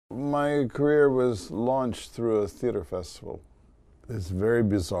My career was launched through a theater festival. This very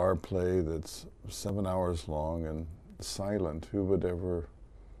bizarre play that's 7 hours long and silent. Who would ever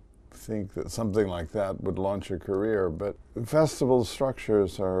think that something like that would launch a career? But festival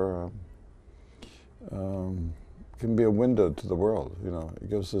structures are can be a window to the world. You know, it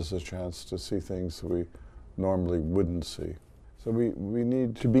gives us a chance to see things we normally wouldn't see. So we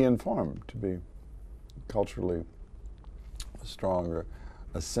need to be informed, to be culturally strong, or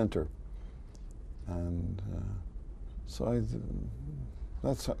a center. And so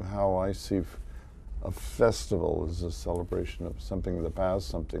that's how I see a festival, as a celebration of something in the past,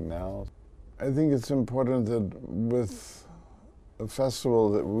 something now. I think it's important that with a festival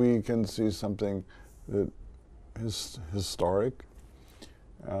that we can see something that is historic.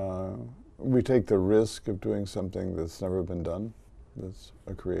 We take the risk of doing something that's never been done, that's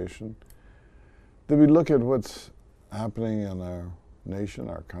a creation. That we look at what's happening in our nation,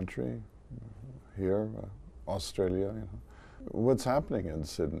 our country, here, Australia, you know. What's happening in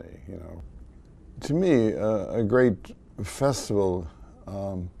Sydney, you know. To me, a great festival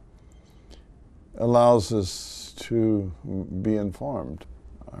allows us to be informed.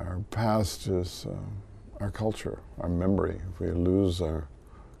 Our past is our culture, our memory. If we lose our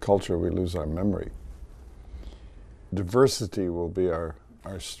culture, we lose our memory. Diversity will be our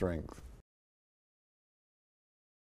strength.